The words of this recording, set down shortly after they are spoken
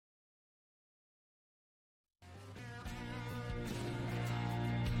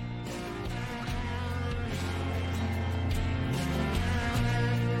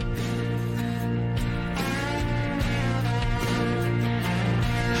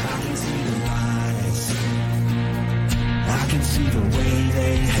see the way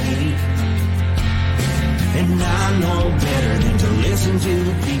they hate. And I know better than to listen to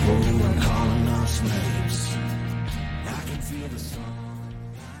the people who are calling us names. I can feel the sun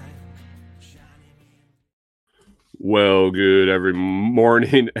shining. Well, good every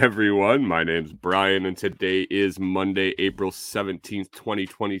morning, everyone. My name's Brian, and today is Monday, April 17th,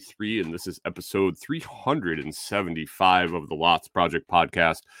 2023, and this is episode 375 of the Lots Project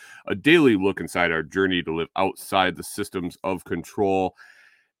podcast, a daily look inside our journey to live outside the systems of control.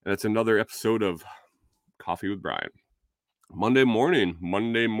 And it's another episode of Coffee with Brian. Monday morning.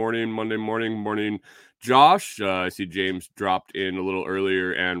 Josh, I see James dropped in a little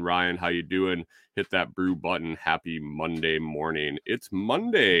earlier, and Ryan, how you doing? Hit that brew button. Happy Monday morning. It's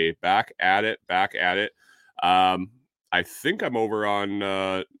Monday. Back at it. I think I'm over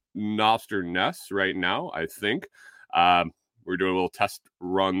on Noster Ness right now. I think we're doing a little test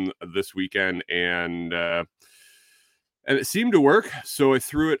run this weekend, and it seemed to work. So I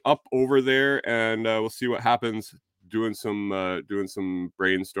threw it up over there, and we'll see what happens. Doing some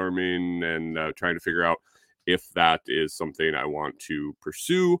brainstorming and trying to figure out if that is something I want to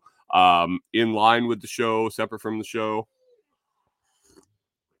pursue in line with the show, separate from the show,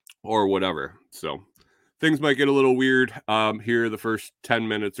 or whatever. So things might get a little weird here the first 10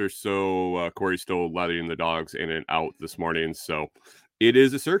 minutes or so. Corey's still letting the dogs in and out this morning, so it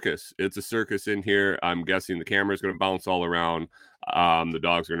is a circus. It's a circus in here. I'm guessing the camera's going to bounce all around. The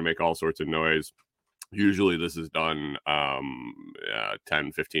dogs are going to make all sorts of noise. Usually this is done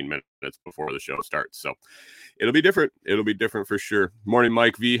 10, 15 minutes before the show starts. So it'll be different. It'll be different for sure. Morning,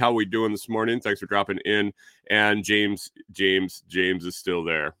 Mike V. How we doing this morning? Thanks for dropping in. And James is still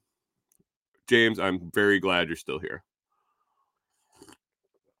there. James, I'm very glad you're still here.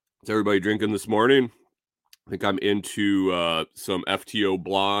 Is everybody drinking this morning? I think I'm into some FTO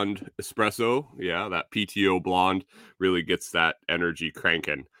Blonde espresso. Yeah, that PTO Blonde really gets that energy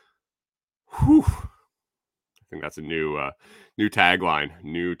cranking. Whew. I think that's a new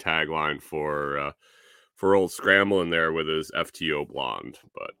tagline for old Scramble in there with his FTO Blonde.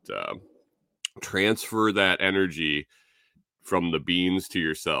 But transfer that energy from the beans to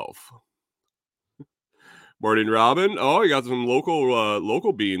yourself. Morning, Robin. Oh, you got some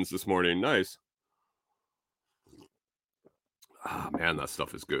local beans this morning. Nice. Ah, man, that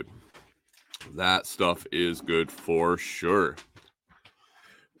stuff is good. That stuff is good for sure.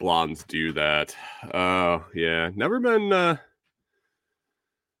 Blondes do that. Yeah. Never been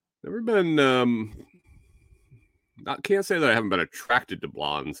can't say that I haven't been attracted to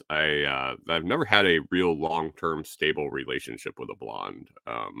blondes. I've never had a real long-term stable relationship with a blonde.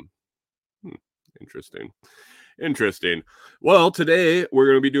 Interesting. Well, today we're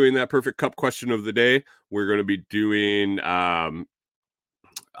going to be doing that perfect cup question of the day. We're going to be doing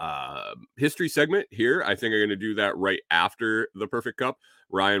history segment here. I think I'm going to do that right after the perfect cup.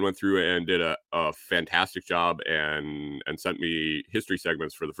 Ryan went through and did a fantastic job and sent me history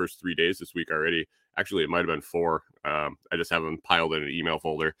segments for the first 3 days this week already. Actually, it might have been 4. I just have them piled in an email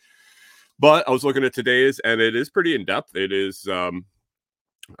folder. But I was looking at today's, and it is pretty in depth. It is. I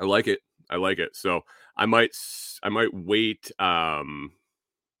like it. So I might wait.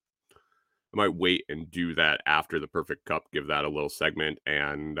 I might wait and do that after the perfect cup, give that a little segment.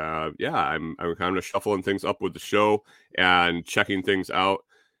 And I'm kind of shuffling things up with the show and checking things out.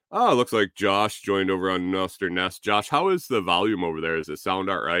 Oh, it looks like Josh joined over on Noster Nest. Josh, how is the volume over there? Does it sound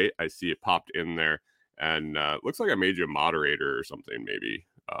all right? I see it popped in there, and looks like I made you a moderator or something maybe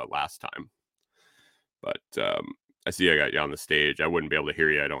last time. But I see I got you on the stage. I wouldn't be able to hear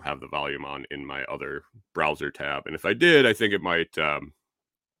you. I don't have the volume on in my other browser tab. And if I did, I think it might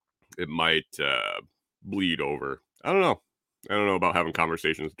bleed over. I don't know about having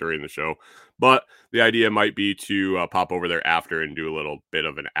conversations during the show, but the idea might be to pop over there after and do a little bit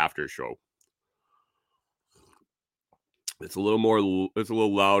of an after show. It's a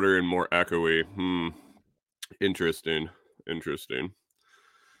little louder and more echoey. Interesting.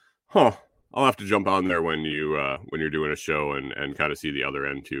 Huh. I'll have to jump on there when you're doing a show and kind of see the other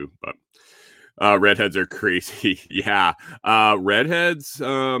end too. But redheads are crazy. Yeah. Redheads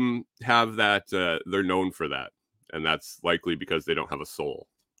have that. They're known for that. And that's likely because they don't have a soul.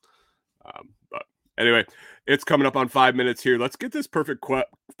 But anyway, it's coming up on 5 minutes here. Let's get this perfect cup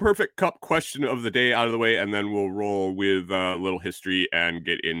question of the day out of the way, and then we'll roll with a little history and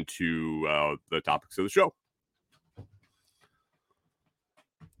get into the topics of the show.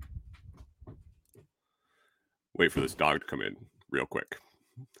 Wait for this dog to come in real quick.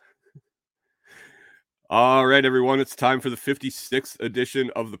 All right, everyone, it's time for the 56th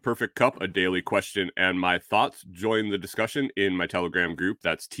edition of The Perfect Cup, a daily question and my thoughts. Join the discussion in my Telegram group.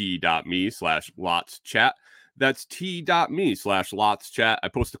 That's t.me/lotschat. That's t.me/LotsChat. I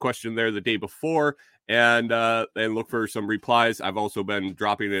post a question there the day before and look for some replies. I've also been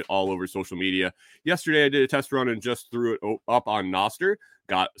dropping it all over social media. Yesterday, I did a test run and just threw it up on Nostr.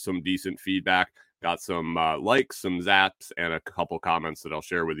 Got some decent feedback. Got some likes, some zaps, and a couple comments that I'll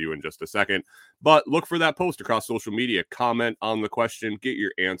share with you in just a second. But look for that post across social media. Comment on the question. Get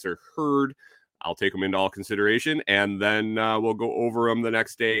your answer heard. I'll take them into all consideration, and then we'll go over them the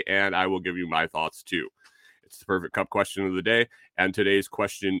next day, and I will give you my thoughts too. It's the Perfect Cup question of the day, and today's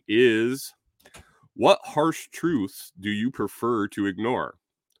question is, what harsh truths do you prefer to ignore?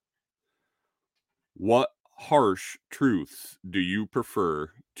 What harsh truths do you prefer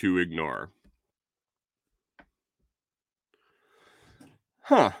to ignore?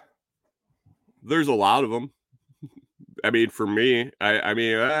 There's a lot of them. I mean, for me,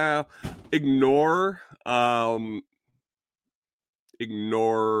 ignore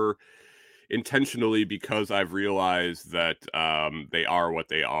intentionally, because I've realized that they are what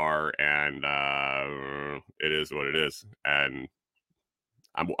they are, and it is what it is, and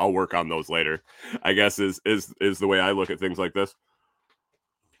I'll work on those later, I guess is the way I look at things like this.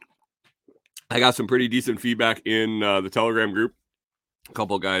 I got some pretty decent feedback in the Telegram group. A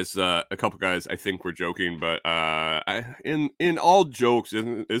couple guys I think were joking, but in all jokes,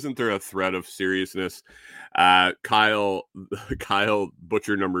 isn't there a thread of seriousness? Kyle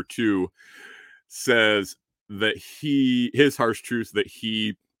Butcher number 2 says that his harsh truth that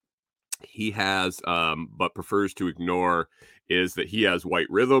he has but prefers to ignore is that he has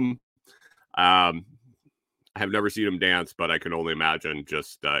white rhythm. I have never seen him dance, but I can only imagine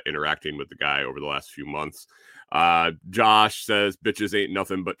just interacting with the guy over the last few months. Josh says bitches ain't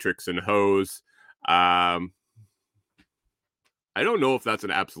nothing but tricks and hoes. I don't know if that's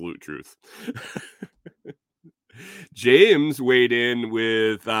an absolute truth. James weighed in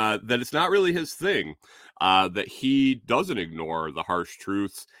with that it's not really his thing, that he doesn't ignore the harsh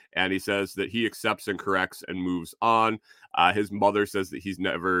truths, and he says that he accepts and corrects and moves on. His mother says that she's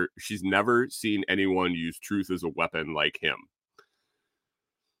never seen anyone use truth as a weapon like him.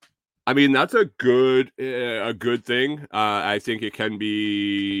 I mean, that's a good thing. I think it can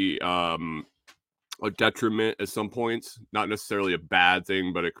be a detriment at some points, not necessarily a bad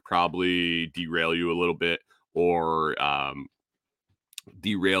thing, but it could probably derail you a little bit, or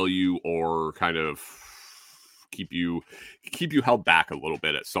kind of keep you held back a little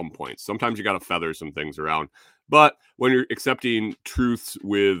bit at some points. Sometimes you got to feather some things around, but when you're accepting truths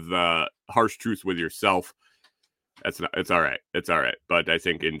with harsh truths with yourself, it's all right. It's all right. But I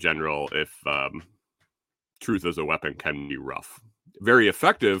think in general, if truth as a weapon can be rough, very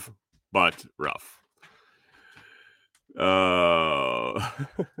effective, but rough.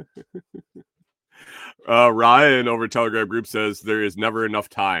 Ryan over Telegram group says there is never enough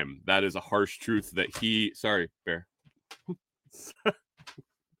time. That is a harsh truth that sorry, Bear.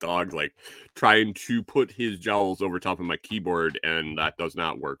 Dog like trying to put his jowls over top of my keyboard, and that does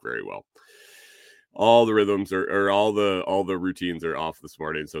not work very well. All the rhythms or all the routines are off this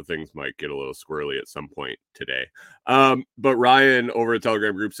morning, so things might get a little squirrely at some point today. But Ryan over at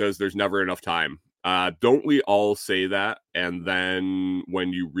Telegram group says there's never enough time. Don't we all say that? And then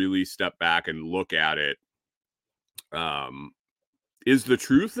when you really step back and look at it, is the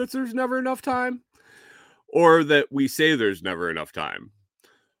truth that there's never enough time, or that we say there's never enough time?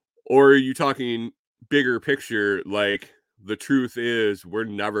 Or are you talking bigger picture, like the truth is we're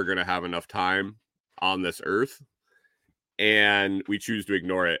never going to have enough time on this earth, and we choose to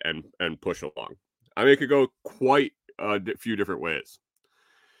ignore it and push along? I mean, it could go quite a few different ways.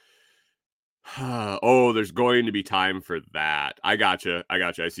 Oh, there's going to be time for that. I gotcha.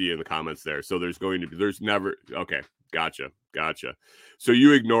 I see you in the comments there. So there's never. Okay. Gotcha. So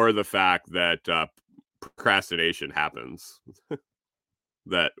you ignore the fact that procrastination happens.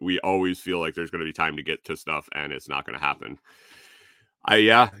 That we always feel like there's going to be time to get to stuff, and it's not going to happen.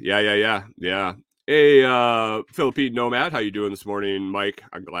 Yeah. Hey, Philippine Nomad, how you doing this morning, Mike?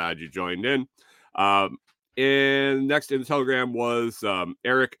 I'm glad you joined in. And next in the Telegram was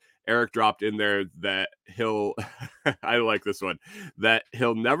Eric. Eric dropped in there that he'll, I like this one, that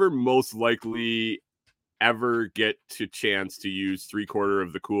he'll never most likely ever get to chance to use 3/4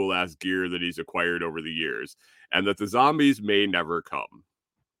 of the cool ass gear that he's acquired over the years, and that the zombies may never come.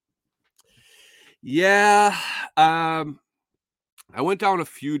 Yeah. I went down a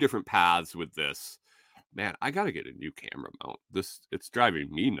few different paths with this. Man, I gotta get a new camera mount. It's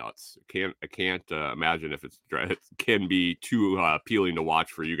driving me nuts. I can't imagine if it can be too appealing to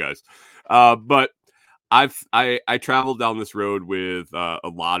watch for you guys. But I traveled down this road with a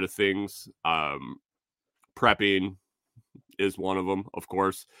lot of things. Prepping is one of them, of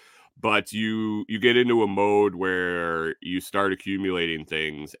course, but you get into a mode where you start accumulating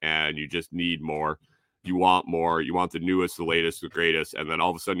things and you just need more. You want more. You want the newest, the latest, the greatest, and then all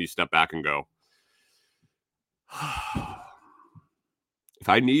of a sudden you step back and go, if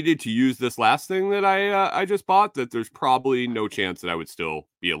I needed to use this last thing that I just bought, that there's probably no chance that I would still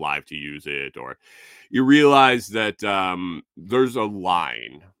be alive to use it. Or you realize that there's a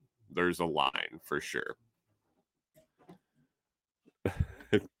line. There's a line for sure.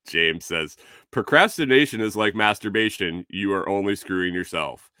 James says, procrastination is like masturbation. You are only screwing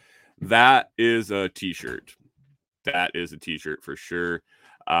yourself. That is a t-shirt. That is a t-shirt for sure.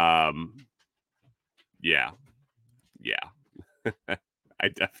 Yeah. I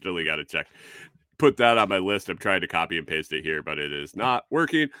definitely got to put that on my list. I'm trying to copy and paste it here, but it is not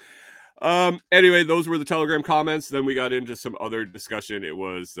working. Anyway, those were the Telegram comments. Then we got into some other discussion. It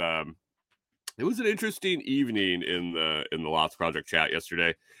was an interesting evening in the Lots Project chat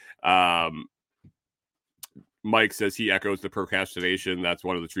yesterday. Mike says he echoes the procrastination. That's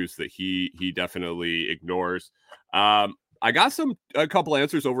one of the truths that he definitely ignores. I got a couple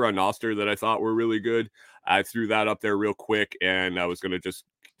answers over on Nostr that I thought were really good. I threw that up there real quick, and I was going to just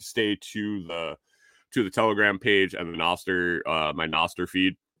stay to the Telegram page and the Nostr, my Nostr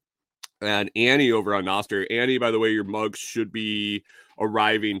feed. And Annie over on Nostr. Annie, by the way, your mugs should be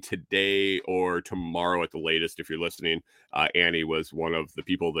arriving today or tomorrow at the latest if you're listening. Annie was one of the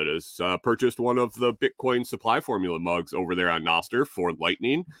people that has purchased one of the Bitcoin supply formula mugs over there on Nostr for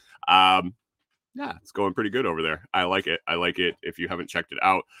Lightning. Yeah, it's going pretty good over there. I like it. If you haven't checked it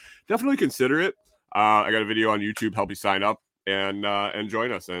out, definitely consider it. I got a video on YouTube, help you sign up and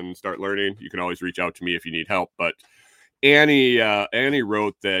join us and start learning. You can always reach out to me if you need help. But Annie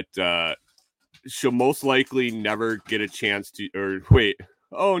wrote that she'll most likely never get a chance to, or wait,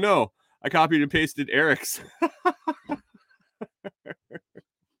 oh no, I copied and pasted Eric's.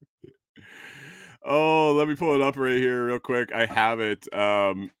 Oh, let me pull it up right here real quick. I have it.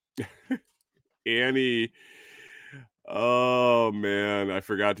 Annie, oh man, I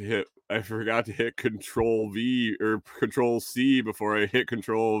forgot to hit Control V or Control C before I hit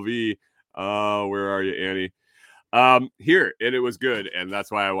Control V. Where are you, Annie? Here, and it was good, and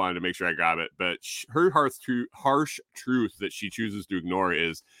that's why I wanted to make sure I grab it. But her harsh truth that she chooses to ignore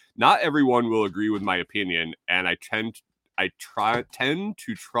is not everyone will agree with my opinion, and I tend to try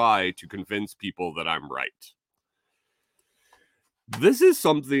to convince people that I'm right. This is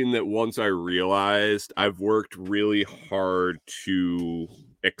something that once I realized, I've worked really hard to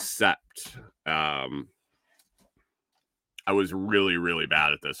accept. I was really, really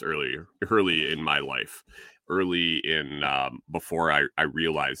bad at this early in my life, before I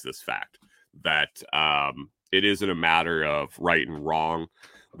realized this fact that it isn't a matter of right and wrong,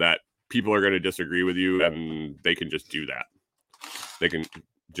 that people are going to disagree with you and they can just do that. They can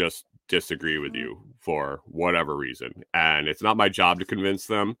just disagree with you for whatever reason, and it's not my job to convince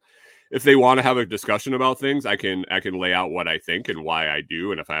them. If they want to have a discussion about things, I can lay out what I think and why I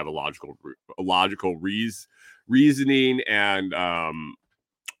do, and if I have a logical reasoning and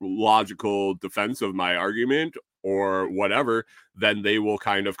logical defense of my argument or whatever, then they will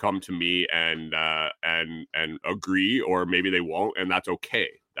kind of come to me and agree, or maybe they won't, and that's okay.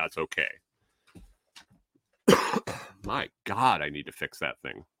 My God, I need to fix that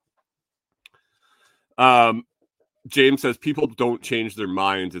thing. James says people don't change their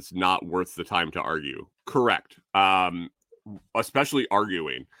minds. It's not worth the time to argue. Correct. Especially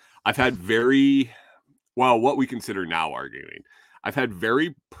arguing. I've had what we consider now arguing. I've had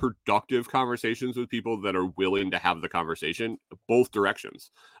very productive conversations with people that are willing to have the conversation both directions.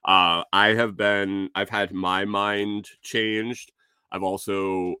 I've had my mind changed. I've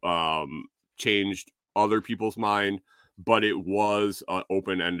also changed other people's mind. But it was an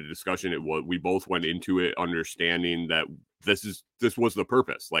open-ended discussion. We both went into it understanding that this was the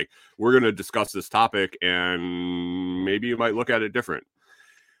purpose. Like, we're going to discuss this topic, and maybe you might look at it different.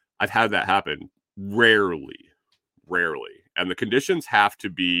 I've had that happen rarely, and the conditions have to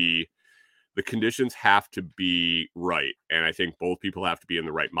be right. And I think both people have to be in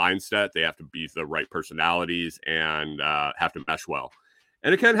the right mindset. They have to be the right personalities and have to mesh well.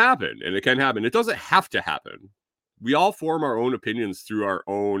 And it can happen. It doesn't have to happen. We all form our own opinions through our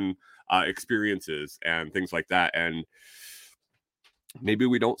own experiences and things like that. And maybe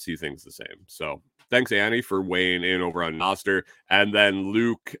we don't see things the same. So thanks, Annie, for weighing in over on Nostr. And then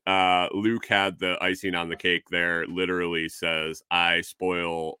Luke had the icing on the cake there, literally says, I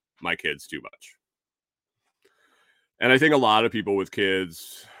spoil my kids too much. And I think a lot of people with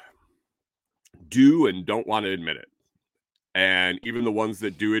kids do and don't want to admit it. And even the ones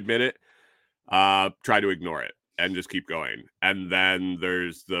that do admit it, try to ignore it. and just keep going. And then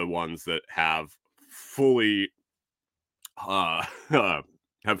there's the ones that have fully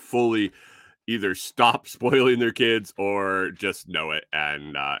have fully either stop spoiling their kids or just know it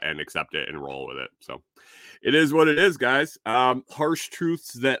and accept it and roll with it. So it is what it is, guys. Harsh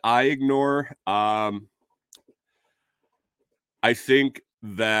truths that I ignore. I think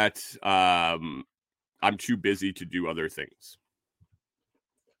that I'm too busy to do other things.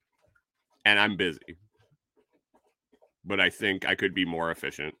 And I'm busy. But I think I could be more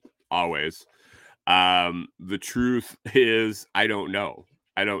efficient always. The truth is I don't know.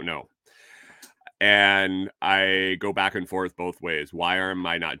 And I go back and forth both ways. Why am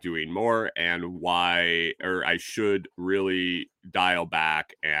I not doing more? And why, or I should really dial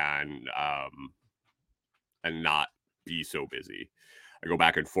back and not be so busy. I go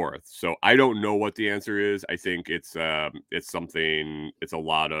back and forth. So I don't know what the answer is. I think it's something, it's a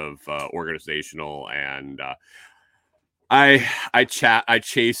lot of organizational, and I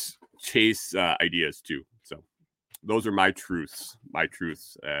chase ideas too. So those are my truths,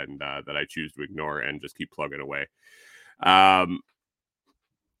 and that I choose to ignore and just keep plugging away.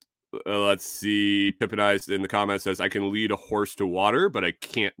 Let's see. Pippinized in the comments says, I can lead a horse to water, but I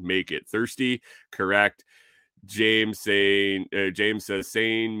can't make it thirsty. Correct. James says,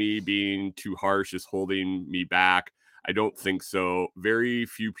 saying me being too harsh is holding me back. I don't think so. Very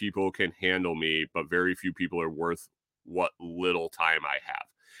few people can handle me, but very few people are worth what little time I have.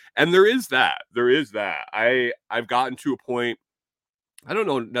 And there is that. I've gotten to a point, I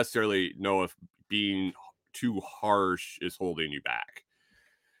don't necessarily know if being too harsh is holding you back.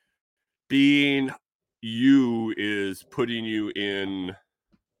 Being you is putting you in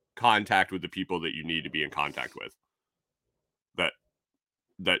contact with the people that you need to be in contact with,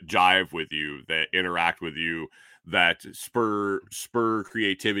 that jive with you, that interact with you, that spur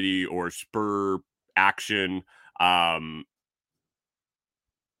creativity or spur action.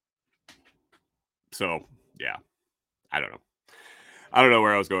 So yeah, I don't know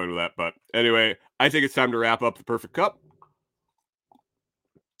where I was going with that, but anyway, I think it's time to wrap up the Perfect Cup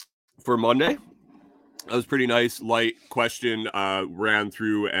for Monday. That was pretty nice, light question. Ran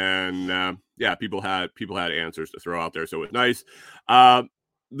through, and yeah, people had answers to throw out there, so it was nice.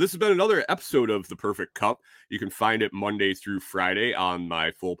 This has been another episode of the Perfect Cup. You can find it Monday through Friday on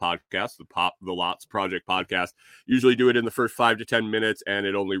my full podcast, the Lots Project podcast. Usually do it in the first 5 to 10 minutes, and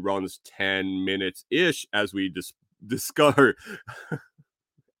it only runs 10 minutes ish as we discover.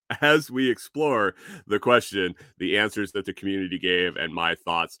 As we explore the question, the answers that the community gave, and my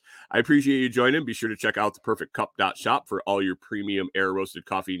thoughts. I appreciate you joining. Be sure to check out theperfectcup.shop for all your premium air roasted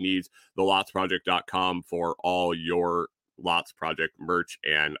coffee needs, thelotsproject.com for all your Lots Project merch,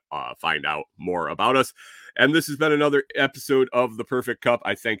 and find out more about us. And this has been another episode of The Perfect Cup.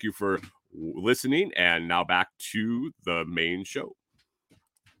 I thank you for listening, and now back to the main show.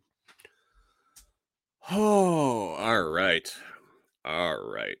 Oh, all right.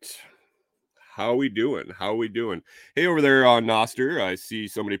 How we doing? Hey, over there on Noster, I see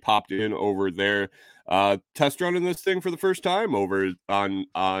somebody popped in over there, test running this thing for the first time over on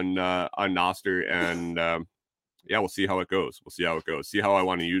Noster, and yeah, we'll see how it goes. See how I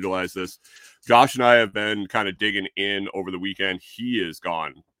want to utilize this. Josh and I have been kind of digging in over the weekend. He is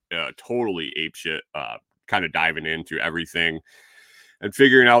gone totally apeshit, kind of diving into everything and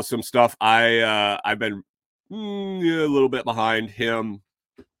figuring out some stuff. I've been a little bit behind him,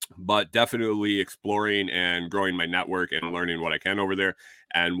 but definitely exploring and growing my network and learning what I can over there.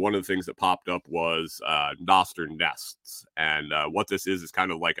 And one of the things that popped up was Noster Nests. And what this is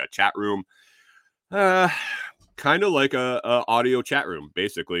kind of like a chat room, kind of like a audio chat room,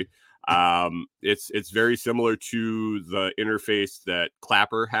 basically. It's very similar to the interface that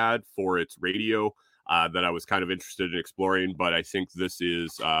Clapper had for its radio, that I was kind of interested in exploring, but I think this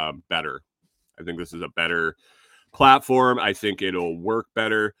is better. I think this is a better platform. I think it'll work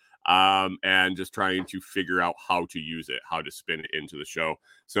better, and just trying to figure out how to use it, how to spin it into the show.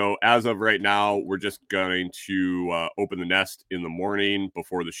 So as of right now, we're just going to open the nest in the morning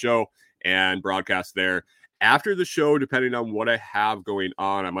before the show and broadcast there. After the show, depending on what I have going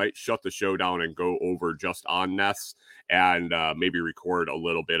on, I might shut the show down and go over just on nests, and maybe record a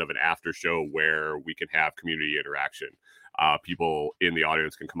little bit of an after show where we can have community interaction. People in the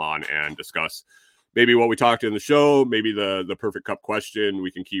audience can come on and discuss maybe what we talked in the show, maybe the Perfect Cup question.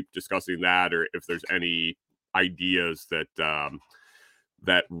 We can keep discussing that, or if there's any ideas that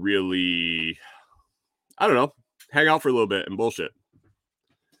that really, I don't know, hang out for a little bit and bullshit.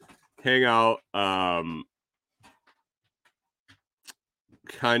 Hang out.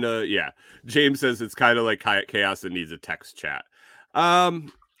 Kind of, yeah. James says it's kind of like chaos that needs a text chat.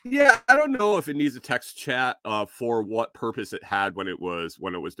 Yeah, I don't know if it needs a text chat for what purpose it had when it was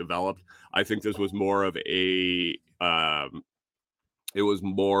developed. I think this was more of a it was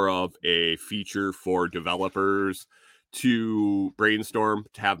more of a feature for developers to brainstorm,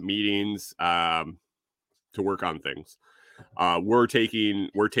 to have meetings, to work on things. We're taking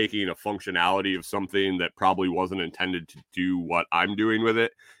a functionality of something that probably wasn't intended to do what I'm doing with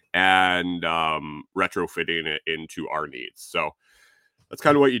it, and retrofitting it into our needs. So that's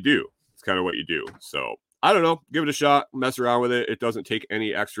kind of what you do. It's kind of what you do. So I don't know. Give it a shot. Mess around with it. It doesn't take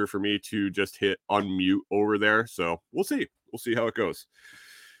any extra for me to just hit unmute over there. So we'll see. We'll see how it goes.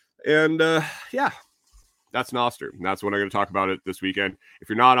 And yeah, that's Noster. And that's what I'm going to talk about it this weekend. If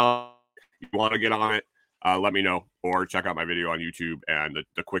you're not on, you want to get on it, let me know, or check out my video on YouTube and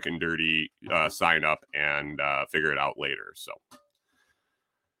the quick and dirty sign up and figure it out later. So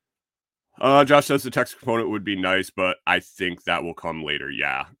Josh says the text component would be nice, but I think that will come later.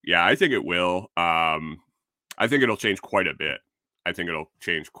 Yeah, I think it will. I think it'll change quite a bit.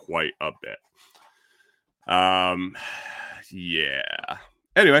 Yeah.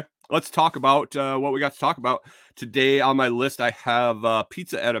 Anyway, let's talk about what we got to talk about today. On my list, I have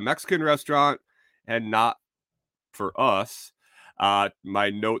pizza at a Mexican restaurant, and not for us. My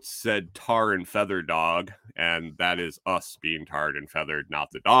notes said tar and feather dog, and that is us being tarred and feathered, not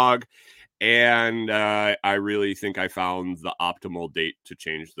the dog. And I really think I found the optimal date to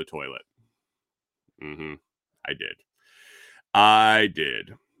change the toilet. I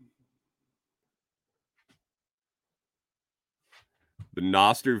did. The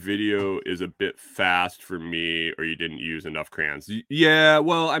Noster video is a bit fast for me, or you didn't use enough crayons. Yeah,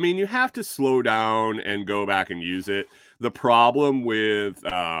 well, I mean, you have to slow down and go back and use it. The problem with,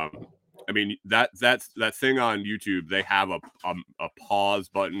 I mean, that's that thing on YouTube. They have a pause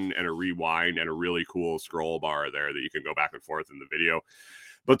button and a rewind and a really cool scroll bar there that you can go back and forth in the video.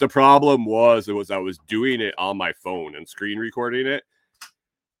 But the problem was I was doing it on my phone and screen recording it.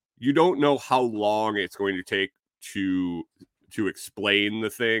 You don't know how long it's going to take to explain the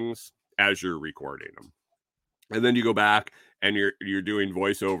things as you're recording them. And then you go back and you're doing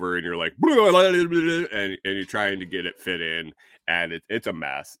voiceover and you're like, and you're trying to get it fit in, and it's a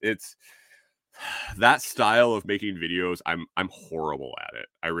mess. It's that style of making videos. I'm horrible at it.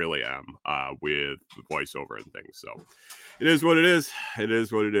 I really am, with voiceover and things. So it is what it is.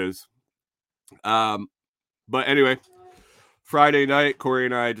 But anyway, Friday night, Corey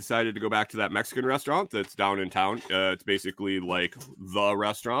and I decided to go back to that Mexican restaurant that's down in town. It's basically like the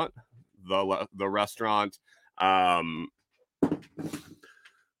restaurant.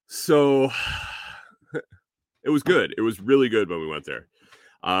 So it was good. It was really good when we went there.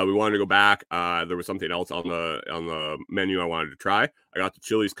 We wanted to go back. There was something else on the menu I wanted to try. I got the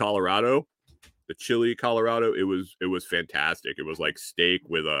Chili's Colorado. The chili Colorado. It was fantastic. It was like steak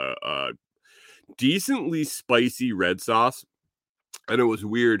with a decently spicy red sauce. And it was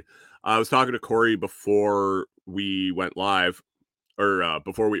weird. I was talking to Corey before we went live, or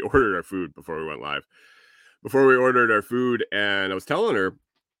before we ordered our food, before we went live. Before we ordered our food, and I was telling her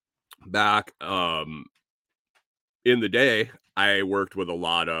back in the day, I worked with a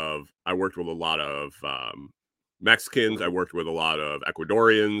lot of Mexicans. I worked with a lot of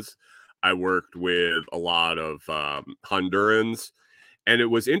Ecuadorians. I worked with a lot of Hondurans. And it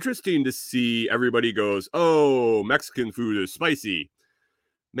was interesting to see everybody goes, "Oh, Mexican food is spicy."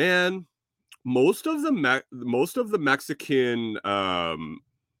 Man, most of the Mexican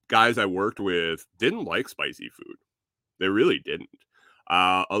guys I worked with didn't like spicy food. They really didn't.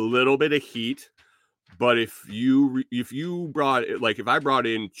 A little bit of heat, but if you brought, like, if I brought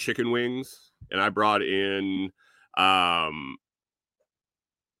in chicken wings and I brought in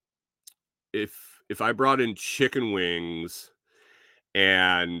if I brought in chicken wings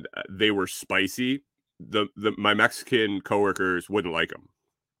and they were spicy, my Mexican coworkers wouldn't like them,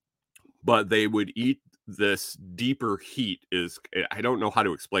 but they would eat this deeper heat. I don't know how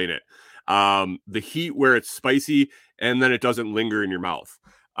to explain it. The heat where it's spicy and then it doesn't linger in your mouth.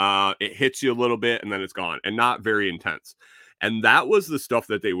 It hits you a little bit and then it's gone, and not very intense. And that was the stuff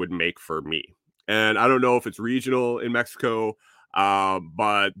that they would make for me. And I don't know if it's regional in Mexico,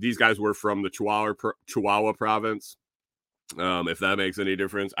 but these guys were from the Chihuahua province. If that makes any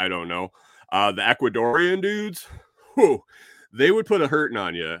difference, I don't know. The Ecuadorian dudes, they would put a hurting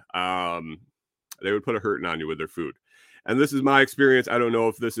on you. They would put a hurting on you with their food. And this is my experience. I don't know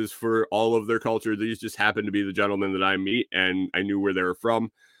if this is for all of their culture. These just happen to be the gentlemen that I meet, and I knew where they were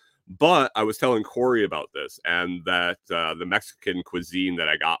from. But I was telling Corey about this, and that the Mexican cuisine that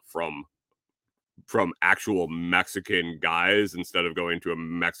I got from actual Mexican guys, instead of going to a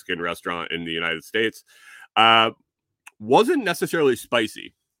Mexican restaurant in the United States, wasn't necessarily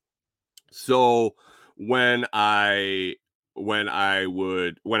spicy. So when I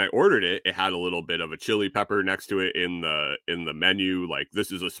ordered it, it had a little bit of a chili pepper next to it in the menu, like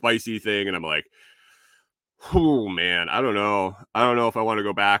this is a spicy thing, and I'm like, oh man, I don't know if I want to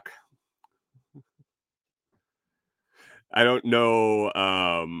go back. I don't know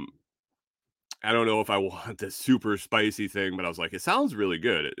if I want this super spicy thing, but I was like, it sounds really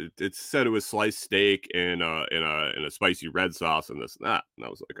good. It said it was sliced steak in a spicy red sauce and this and that, and I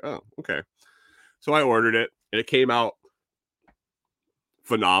was like, oh, okay. So I ordered it, and it came out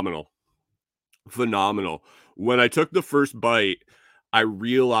phenomenal. When I took the first bite, I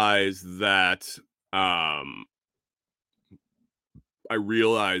realized that um they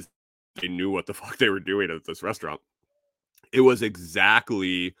knew what the fuck they were doing at this restaurant. It was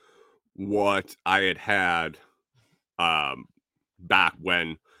exactly what I had back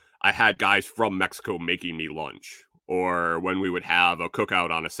when I had guys from Mexico making me lunch, or when we would have a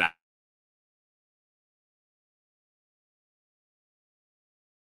cookout on a Saturday.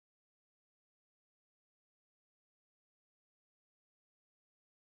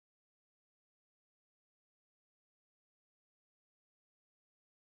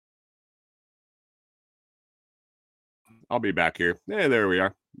 I'll be back here. Hey, there we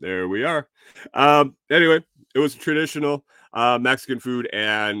are. There we are. Anyway, it was traditional Mexican food,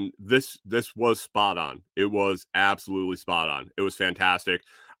 and this was spot on. It was absolutely spot on. It was fantastic.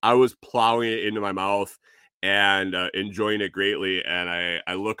 I was plowing it into my mouth and enjoying it greatly. And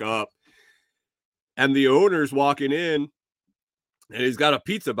I look up, and the owner's walking in, and he's got a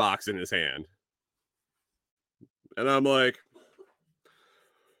pizza box in his hand, and I'm like,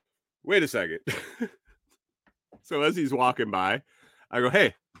 wait a second. So as he's walking by, I go,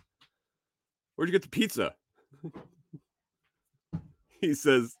 hey, where'd you get the pizza? He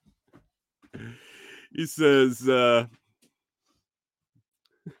says, I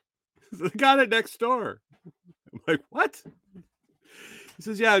got it next door. I'm like, what? He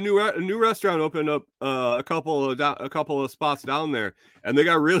says, yeah, a new restaurant opened up a couple of spots down there, and they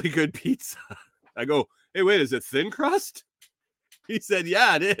got really good pizza. I go, hey, wait, is it thin crust? He said,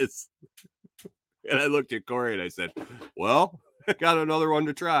 yeah, it is. And I looked at Corey and I said, well, I got another one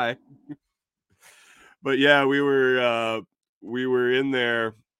to try. But yeah, we were in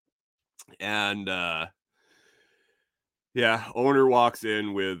there, and yeah, owner walks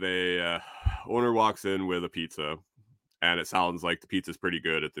in with a pizza, and it sounds like the pizza's pretty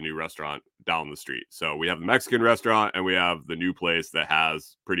good at the new restaurant down the street. So we have the Mexican restaurant, and we have the new place that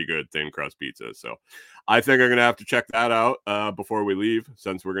has pretty good thin crust pizza. So I think I'm gonna have to check that out before we leave,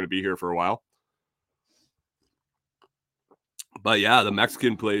 since we're gonna be here for a while. But yeah, the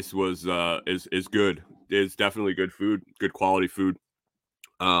Mexican place was is good. It's definitely good food, good quality food.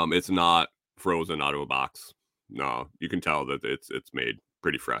 It's not frozen out of a box. No, you can tell that it's made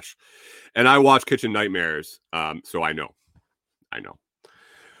pretty fresh. And I watch Kitchen Nightmares, so I know.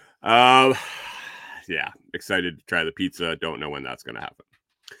 Yeah, excited to try the pizza. Don't know when that's going to happen.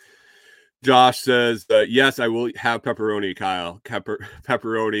 Josh says, yes, I will have pepperoni, Kyle.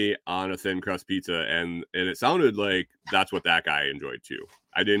 Pepperoni on a thin crust pizza. And it sounded like that's what that guy enjoyed too.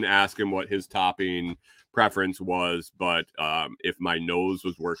 I didn't ask him what his topping preference was, but if my nose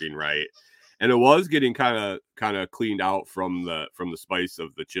was working right, and it was getting kind of cleaned out from the spice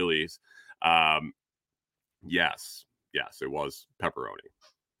of the chilies. Yes, it was pepperoni.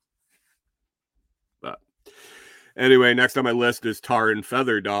 But anyway, next on my list is Tar and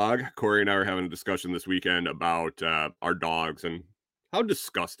Feather Dog. Corey and I are having a discussion this weekend about our dogs and how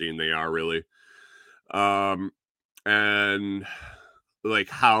disgusting they are, really. And like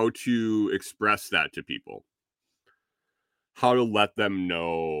how to express that to people. How to let them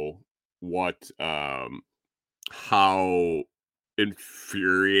know how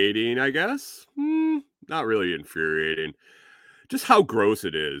infuriating, I guess. Not really infuriating. Just how gross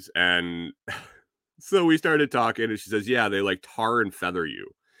it is. And so we started talking, and she says, yeah, they like tar and feather you.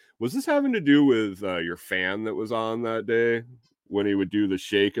 Was this having to do with your fan that was on that day when he would do the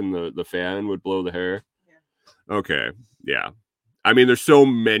shake and the fan would blow the hair? Yeah. Okay. Yeah. I mean, there's so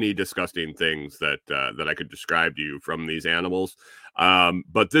many disgusting things that I could describe to you from these animals.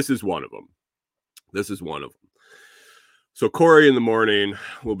 But this is one of them. So Corey in the morning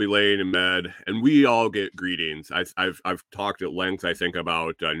will be laying in bed, and we all get greetings. I've talked at length, I think,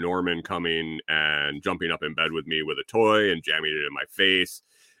 about Norman coming and jumping up in bed with me with a toy and jamming it in my face,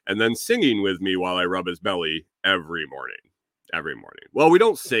 and then singing with me while I rub his belly every morning. Well, we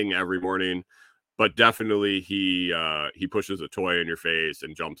don't sing every morning, but definitely he pushes a toy in your face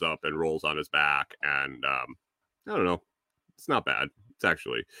and jumps up and rolls on his back, and I don't know, it's not bad. It's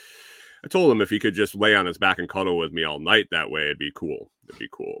actually. I told him if he could just lay on his back and cuddle with me all night that way, it'd be cool.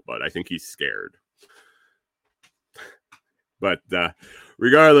 But I think he's scared. But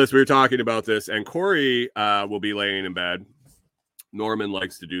regardless, we were talking about this, and Corey will be laying in bed. Norman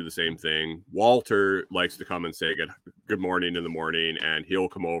likes to do the same thing. Walter likes to come and say good morning in the morning, and he'll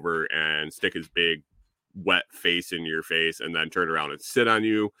come over and stick his big wet face in your face and then turn around and sit on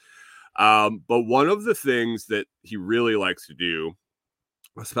you. But one of the things that he really likes to do,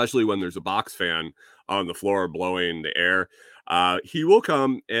 especially when there's a box fan on the floor blowing the air, he will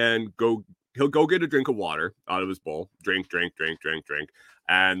come and he'll go get a drink of water out of his bowl, drink,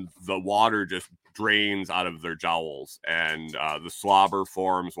 and the water just drains out of their jowls, and the slobber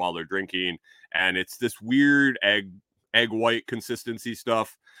forms while they're drinking, and it's this weird egg white consistency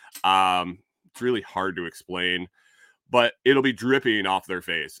stuff. It's really hard to explain, but it'll be dripping off their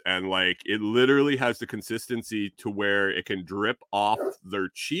face, and like it literally has the consistency to where it can drip off their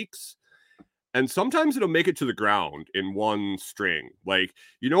cheeks, and sometimes it'll make it to the ground in one string. Like,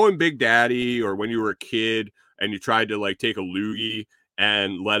 you know, in Big Daddy, or when you were a kid and you tried to like take a loogie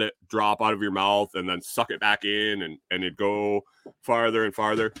and let it drop out of your mouth and then suck it back in, and it'd go farther and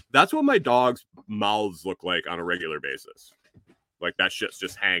farther. That's what my dog's mouths look like on a regular basis. Like that shit's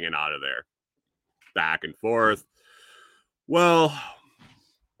just hanging out of there, back and forth. Well,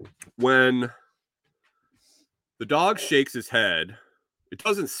 when the dog shakes his head, it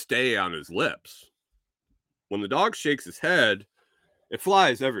doesn't stay on his lips. When the dog shakes his head, it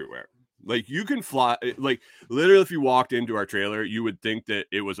flies everywhere. Like, you can fly, like, literally, if you walked into our trailer, you would think that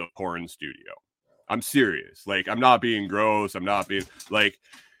it was a porn studio. I'm serious. Like, I'm not being gross. I'm not being, like,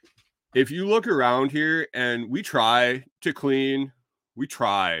 if you look around here, and we try to clean, we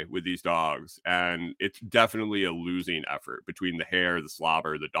try with these dogs, and it's definitely a losing effort between the hair, the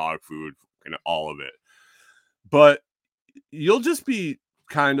slobber, the dog food, and all of it. But you'll just be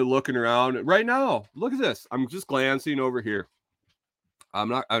kind of looking around right now. Look at this. I'm just glancing over here. I'm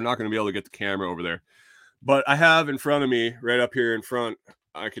not going to be able to get the camera over there, but I have in front of me, right up here in front,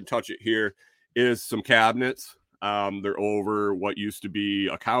 I can touch it here, is some cabinets. They're over what used to be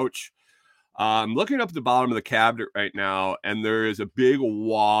a couch. I'm looking up at the bottom of the cabinet right now, and there is a big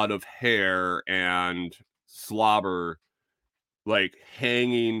wad of hair and slobber like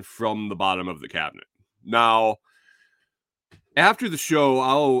hanging from the bottom of the cabinet. Now, after the show,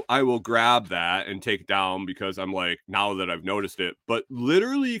 I will grab that and take it down, because I'm like, now that I've noticed it. But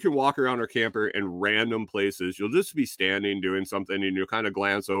literally, you can walk around our camper in random places. You'll just be standing doing something, and you'll kind of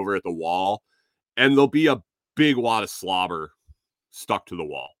glance over at the wall, and there'll be a big wad of slobber stuck to the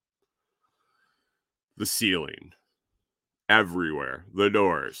wall, the ceiling, everywhere, the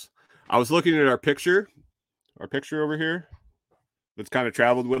doors. I was looking at our picture over here that's kind of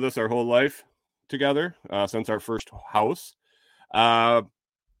traveled with us our whole life together, since our first house. Yeah,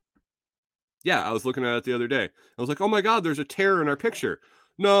 I was looking at it the other day. I was like, oh my God, there's a tear in our picture.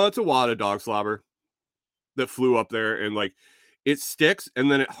 No, it's a wad of dog slobber that flew up there, and like it sticks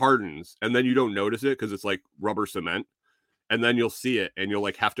and then it hardens, and then you don't notice it because it's like rubber cement, and then you'll see it and you'll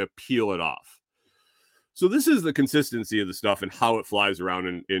like have to peel it off. So this is the consistency of the stuff and how it flies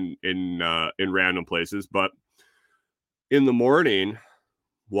around in random places. But in the morning,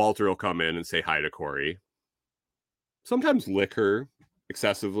 Walter will come in and say hi to Corey. Sometimes lick her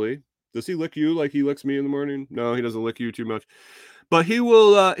excessively. Does he lick you like he licks me in the morning? No, he doesn't lick you too much. But he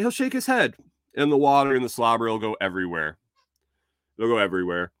will, he'll shake his head, and the water and the slobber will go everywhere. They'll go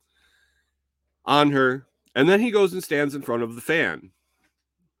everywhere on her. And then he goes and stands in front of the fan.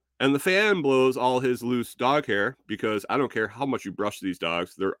 And the fan blows all his loose dog hair, because I don't care how much you brush these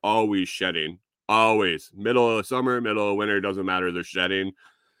dogs, they're always shedding. Always. Middle of summer, middle of winter, doesn't matter, they're shedding.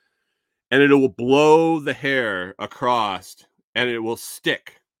 And it will blow the hair across, and it will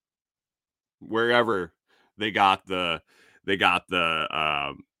stick wherever they got the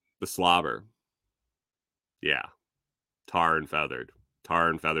slobber. Yeah, tar and feathered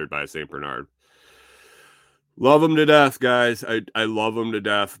by a Saint Bernard. Love them to death, guys. I love them to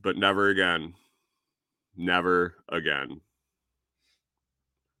death, but never again. Never again.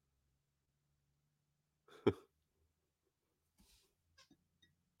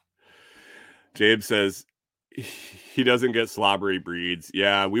 Jabe says he doesn't get slobbery breeds.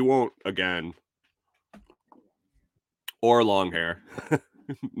 Yeah, we won't again. Or long hair.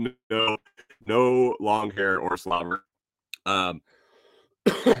 No long hair or slobber. I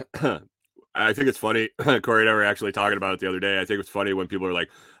think it's funny. Corey and I were actually talking about it the other day. I think it's funny when people are like,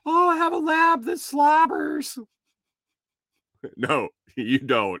 oh, I have a lab that slobbers. No, you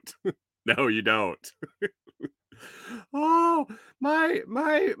don't. No, you don't. Oh, my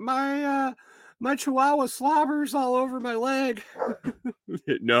My Chihuahua slobbers all over my leg.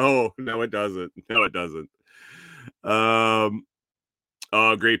 No, it doesn't. No, it doesn't.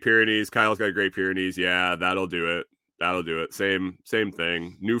 Oh, Great Pyrenees. Kyle's got Great Pyrenees. Yeah, that'll do it. That'll do it. Same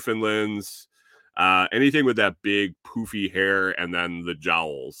thing. Newfoundlands. Anything with that big poofy hair, and then the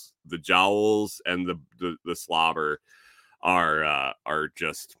jowls and the slobber are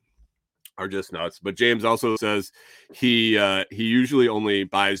just nuts. But James also says he usually only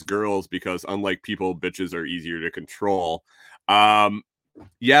buys girls because, unlike people, bitches are easier to control. Yeah,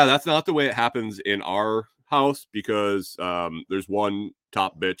 that's not the way it happens in our house, because there's one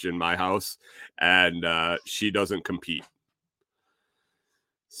top bitch in my house, and she doesn't compete.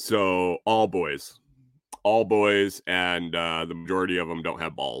 So all boys, and the majority of them don't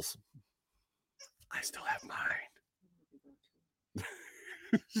have balls. I still have mine.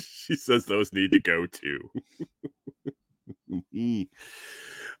 She says those need to go too.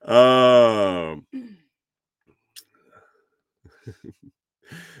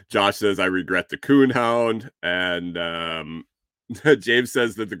 Josh says, I regret the coonhound. And James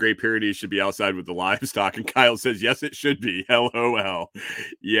says that the Great Pyrenees should be outside with the livestock. And Kyle says, yes, it should be. LOL.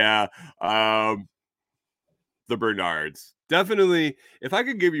 Yeah. The Bernards. Definitely, if I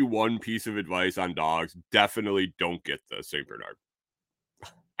could give you one piece of advice on dogs, definitely don't get the St. Bernard.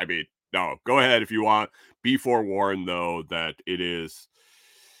 I mean, no, go ahead if you want. Be forewarned, though, that it is...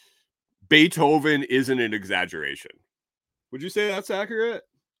 Beethoven isn't an exaggeration. Would you say that's accurate?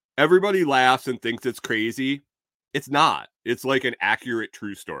 Everybody laughs and thinks it's crazy. It's not. It's like an accurate,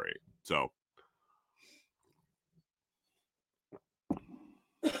 true story. So...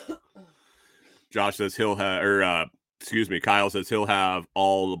 Josh says he'll have, Kyle says he'll have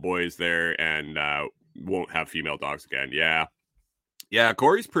all the boys there and won't have female dogs again. Yeah.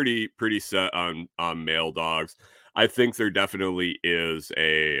 Corey's pretty set on male dogs. I think there definitely is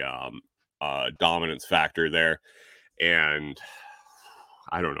a dominance factor there, and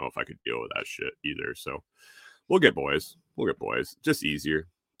I don't know if I could deal with that shit either. So we'll get boys. Just easier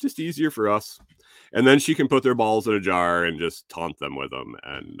for us. And then she can put their balls in a jar and just taunt them with them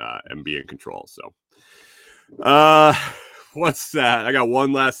and be in control. So, what's that? I got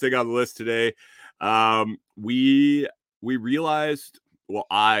one last thing on the list today. We realized, well,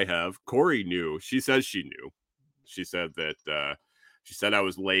 Corey knew. She says she knew. She said that she said I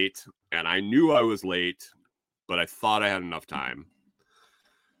was late, and I knew I was late, but I thought I had enough time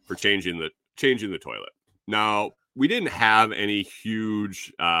for changing the toilet. Now, we didn't have any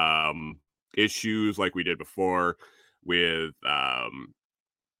huge issues like we did before with the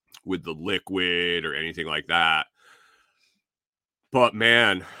liquid or anything like that. But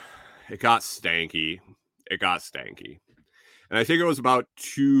man, it got stanky. And I think it was about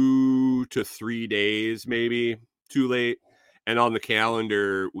 2 to 3 days, maybe too late. And on the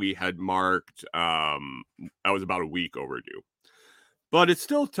calendar, we had marked I was about a week overdue. But it's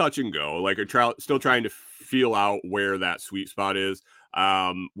still touch and go. Like, still trying to feel out where that sweet spot is.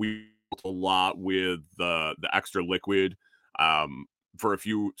 We a lot with the extra liquid for a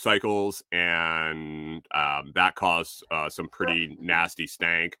few cycles, and that caused some pretty nasty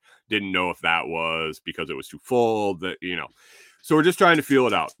stank. Didn't know if that was because it was too full, so we're just trying to feel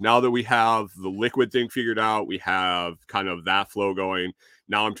it out. Now that we have the liquid thing figured out, we have kind of that flow going.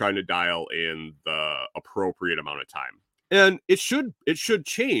 Now I'm trying to dial in the appropriate amount of time, and it should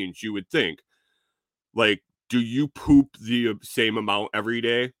change, you would think. Like, do you poop the same amount every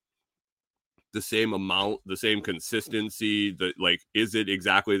day? The same amount, the same consistency, is it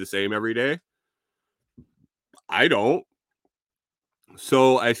exactly the same every day? I don't.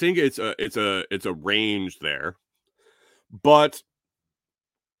 So I think it's a range there. But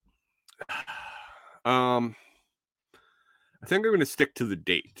I think I'm going to stick to the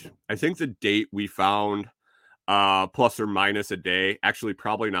date. I think the date we found plus or minus a day, actually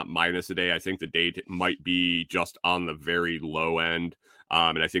probably not minus a day. I think the date might be just on the very low end.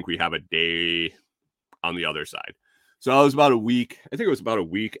 And I think we have a day on the other side. So I was about a week. I think it was about a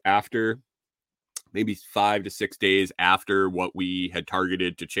week after, maybe 5 to 6 days after what we had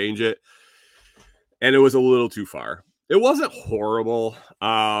targeted to change it. And it was a little too far. It wasn't horrible,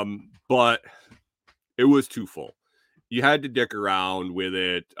 but it was too full. You had to dick around with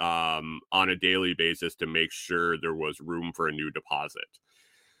it on a daily basis to make sure there was room for a new deposit.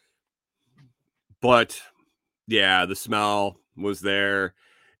 But yeah, the smell was there.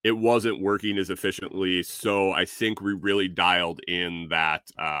 It wasn't working as efficiently. So I think we really dialed in that.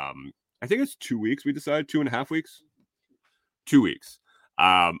 I think it's 2 weeks. We decided 2.5 weeks. 2 weeks.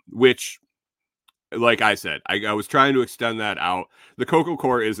 Which, like I said, I was trying to extend that out. The Coco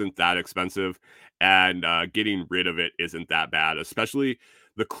Core isn't that expensive, and getting rid of it isn't that bad. Especially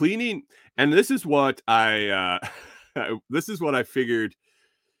the cleaning, and this is what I this is what I figured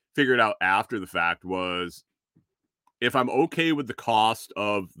out after the fact was, if I'm okay with the cost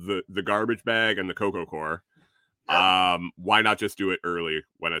of the garbage bag and the cocoa core, why not just do it early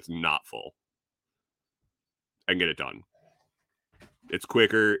when it's not full and get it done? It's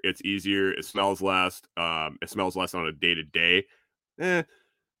quicker, it's easier, it smells less. It smells less on a day-to-day. I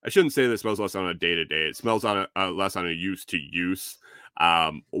shouldn't say that it smells less on a day-to-day. It smells on a less on a use-to-use.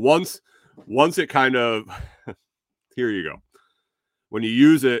 Once it kind of here you go. When you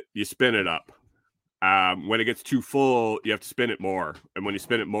use it, you spin it up. When it gets too full, you have to spin it more. And when you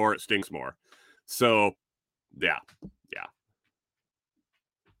spin it more, it stinks more. So, yeah.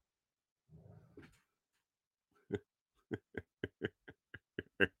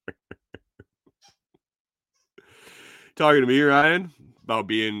 Talking to me, Ryan, about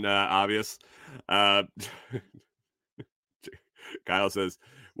being obvious. Kyle says,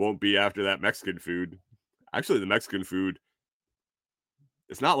 won't be after that Mexican food. Actually, the Mexican food,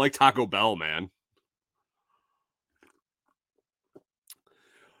 it's not like Taco Bell, man.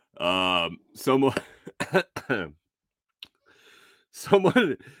 Someone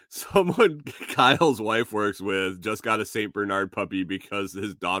Kyle's wife works with just got a St. Bernard puppy because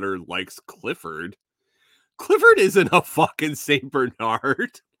his daughter likes Clifford. Clifford isn't a fucking St.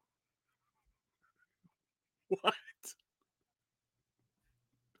 Bernard.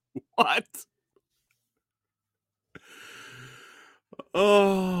 What?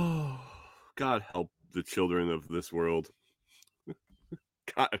 Oh, God help the children of this world.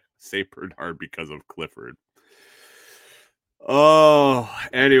 God, St. Bernard because of Clifford. Oh,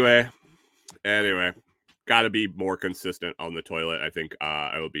 anyway, got to be more consistent on the toilet. I think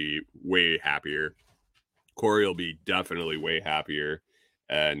I will be way happier. Corey will be definitely way happier.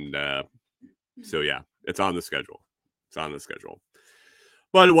 And so, yeah, it's on the schedule.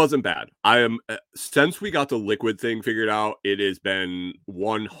 But it wasn't bad. Since we got the liquid thing figured out, it has been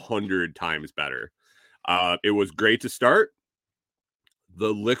 100 times better. It was great to start. The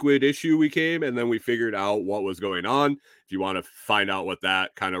liquid issue we came, and then we figured out what was going on. If you want to find out what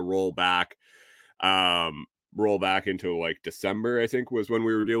that kind of roll back into like December, I think was when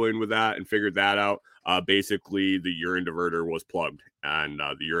we were dealing with that and figured that out. Basically the urine diverter was plugged and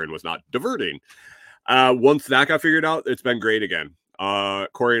the urine was not diverting. Once that got figured out, it's been great again.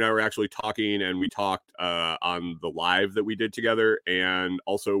 Corey and I were actually talking, and we talked on the live that we did together and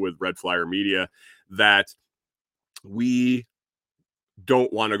also with Red Flyer Media that we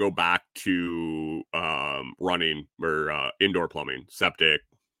don't want to go back to running or indoor plumbing, septic,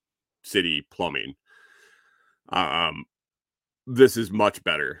 city plumbing. This is much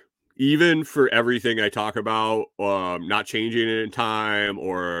better. Even for everything I talk about, not changing it in time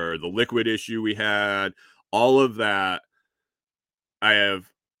or the liquid issue we had, all of that, I have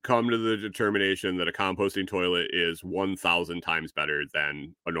come to the determination that a composting toilet is 1,000 times better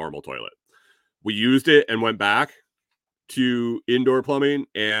than a normal toilet. We used it and went back to indoor plumbing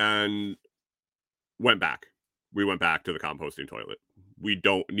and went back. We went back to the composting toilet.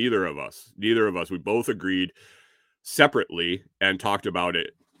 Neither of us, we both agreed separately and talked about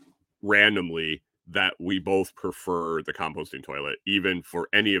it randomly that we both prefer the composting toilet, even for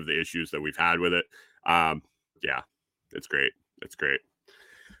any of the issues that we've had with it. Yeah, it's great.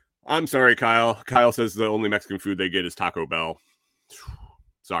 I'm sorry, Kyle. Kyle says the only Mexican food they get is Taco Bell.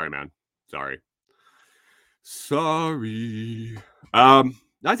 Sorry, man. Sorry.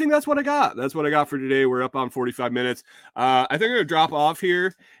 I think that's what I got. That's what I got for today. We're up on 45 minutes. I think I'm gonna drop off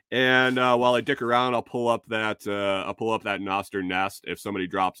here, and while I dick around, I'll pull up that Noster Nest if somebody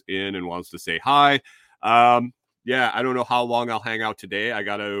drops in and wants to say hi. Yeah, I don't know how long I'll hang out today. I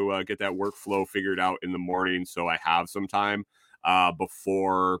got to get that workflow figured out in the morning so I have some time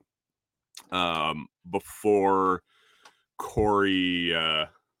before Corey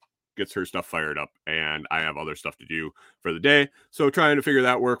gets her stuff fired up and I have other stuff to do for the day. So trying to figure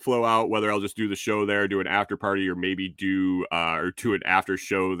that workflow out, whether I'll just do the show there, do an after party, or maybe do an after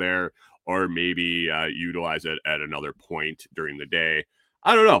show there, or maybe utilize it at another point during the day.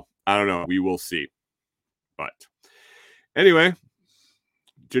 I don't know. We will see. But anyway,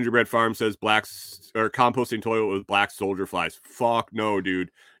 Gingerbread Farm says composting toilet with black soldier flies. Fuck no,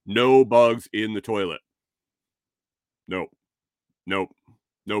 dude. No bugs in the toilet. Nope.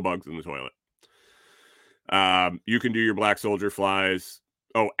 No bugs in the toilet. You can do your black soldier flies.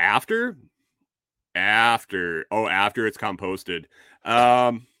 Oh, after it's composted.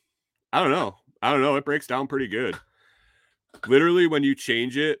 I don't know. It breaks down pretty good. Literally, when you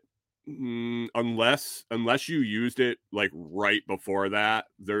change it, unless you used it like right before that,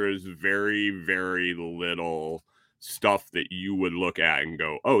 there is very, very little stuff that you would look at and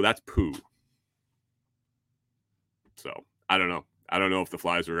go, oh, that's poo. So I don't know. I don't know if the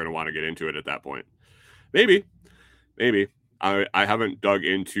Flies are going to want to get into it at that point. Maybe. I haven't dug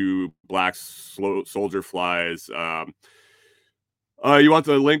into black soldier flies. You want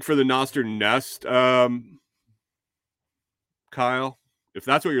the link for the Noster Nest, Kyle? If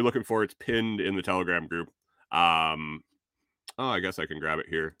that's what you're looking for, it's pinned in the Telegram group. I guess I can grab it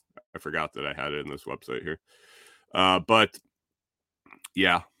here. I forgot that I had it in this website here. But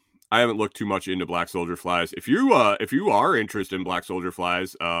yeah, I haven't looked too much into black soldier flies. If you are interested in black soldier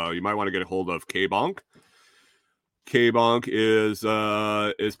flies, you might want to get a hold of K-Bonk. K-Bonk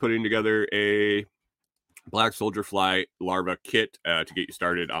is putting together a black soldier fly larva kit to get you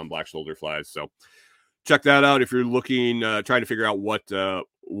started on black soldier flies. So check that out if you're looking, trying to figure out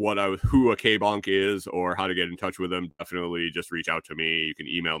who a K-Bonk is or how to get in touch with them. Definitely just reach out to me. You can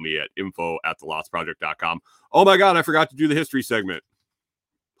email me at info@thelostproject.com. Oh my God, I forgot to do the history segment.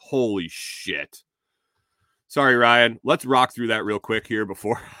 Holy shit. Sorry, Ryan. Let's rock through that real quick here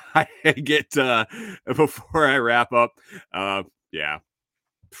before I before I wrap up. Yeah.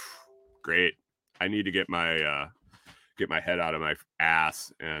 Great. I need to get my head out of my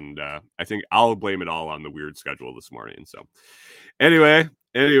ass, and I think I'll blame it all on the weird schedule this morning. So anyway,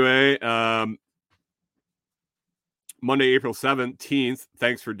 Monday, April 17th.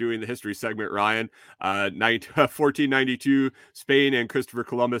 Thanks for doing the history segment, Ryan. 1492, Spain and Christopher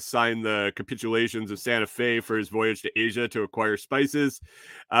Columbus signed the capitulations of Santa Fe for his voyage to Asia to acquire spices.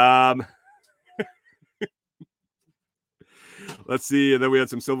 Let's see. And then we had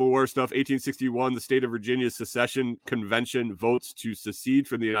some Civil War stuff. 1861, the state of Virginia's secession convention votes to secede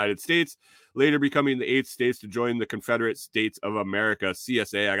from the United States, later becoming the 8th states to join the Confederate States of America,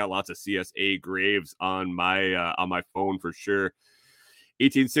 CSA. I got lots of CSA graves on my phone for sure.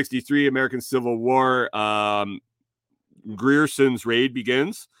 1863, American Civil War. Grierson's raid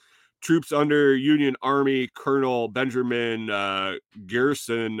begins. Troops under Union Army Colonel Benjamin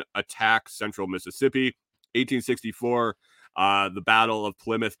Garrison attack central Mississippi. 1864, the Battle of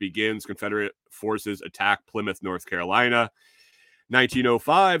Plymouth begins. Confederate forces attack Plymouth, North Carolina.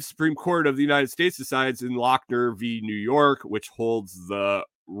 1905, Supreme Court of the United States decides in Lochner v. New York, which holds the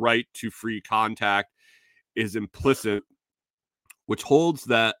right to free contact is implicit, which holds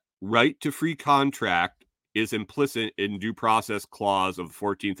that right to free contract is implicit in due process clause of the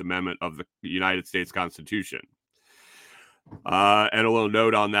 14th Amendment of the United States Constitution. And a little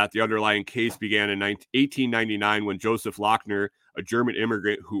note on that, the underlying case began in 1899 when Joseph Lochner, a German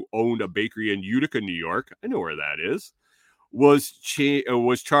immigrant who owned a bakery in Utica, New York, I know where that is, was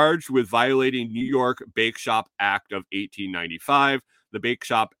charged with violating New York Bake Shop Act of 1895. The Bake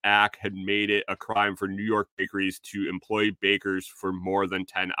Shop Act had made it a crime for New York bakeries to employ bakers for more than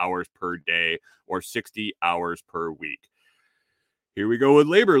 10 hours per day or 60 hours per week. Here we go with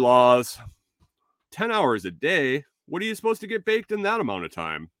labor laws. 10 hours a day? What are you supposed to get baked in that amount of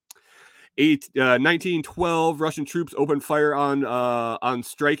time? 1912, Russian troops opened fire on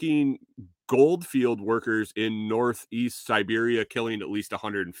striking goldfield workers in northeast Siberia, killing at least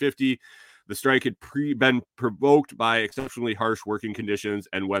 150. The strike had been provoked by exceptionally harsh working conditions,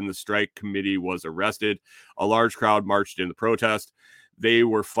 and when the strike committee was arrested, a large crowd marched in the protest. They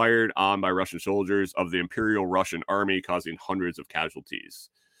were fired on by Russian soldiers of the Imperial Russian Army, causing hundreds of casualties.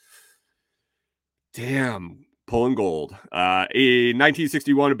 Damn. Pulling gold. In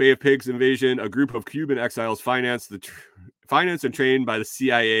 1961, a Bay of Pigs invasion, a group of Cuban exiles financed and trained by the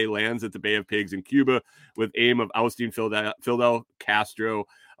CIA lands at the Bay of Pigs in Cuba with aim of ousting Fidel Castro.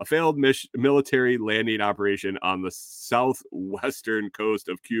 A failed military landing operation on the southwestern coast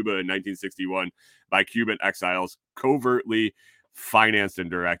of Cuba in 1961 by Cuban exiles, covertly financed and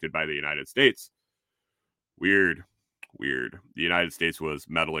directed by the United States. Weird. The United States was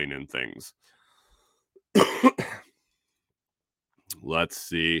meddling in things. Let's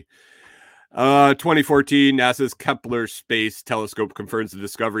see. 2014, NASA's Kepler Space Telescope confirms the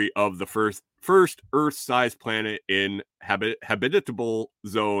discovery of the first Earth-sized planet in habitable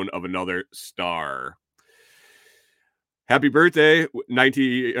zone of another star. Happy birthday,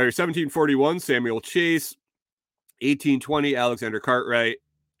 1741, Samuel Chase. 1820, Alexander Cartwright.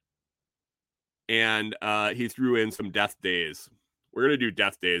 And he threw in some death days. We're going to do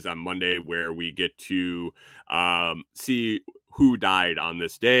death days on Monday, where we get to see who died on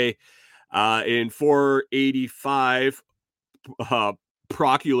this day. In 485,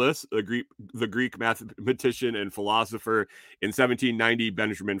 Proclus, the Greek mathematician and philosopher. In 1790,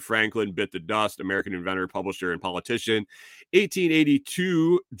 Benjamin Franklin bit the dust, American inventor, publisher, and politician.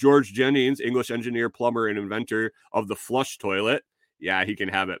 1882, George Jennings, English engineer, plumber, and inventor of the flush toilet. Yeah, he can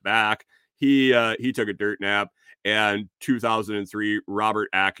have it back. He took a dirt nap. and 2003 Robert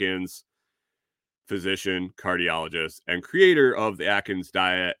Atkins, physician, cardiologist, and creator of the Atkins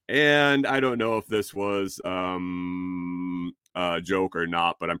diet. And I don't know if this was a joke or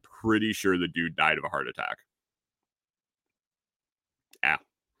not, but I'm pretty sure the dude died of a heart attack. Yeah.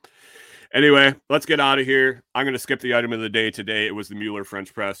 Anyway, let's get out of here. I'm going to skip the item of the day today. It was the Mueller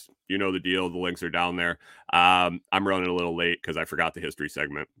French press. You know the deal. The links are down there. I'm running a little late because I forgot the history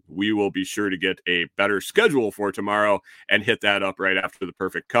segment. We will be sure to get a better schedule for tomorrow and hit that up right after the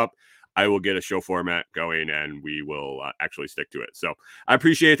Perfect Cup. I will get a show format going and we will actually stick to it. So I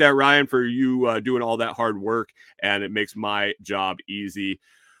appreciate that, Ryan, for you doing all that hard work, and it makes my job easy.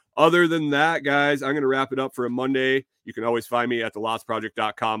 Other than that, guys, I'm going to wrap it up for a Monday. You can always find me at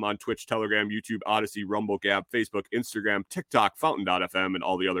thelostproject.com on Twitch, Telegram, YouTube, Odyssey, Rumble, Gab, Facebook, Instagram, TikTok, Fountain.fm, and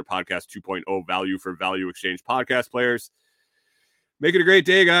all the other Podcast 2.0 value for value exchange podcast players. Make it a great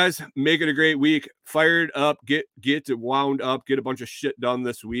day, guys. Make it a great week. Fired up, get wound up, get a bunch of shit done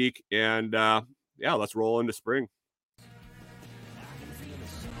this week. And yeah, let's roll into spring.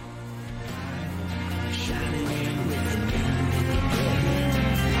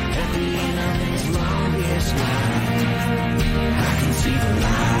 I can see the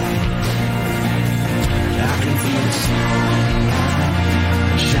light.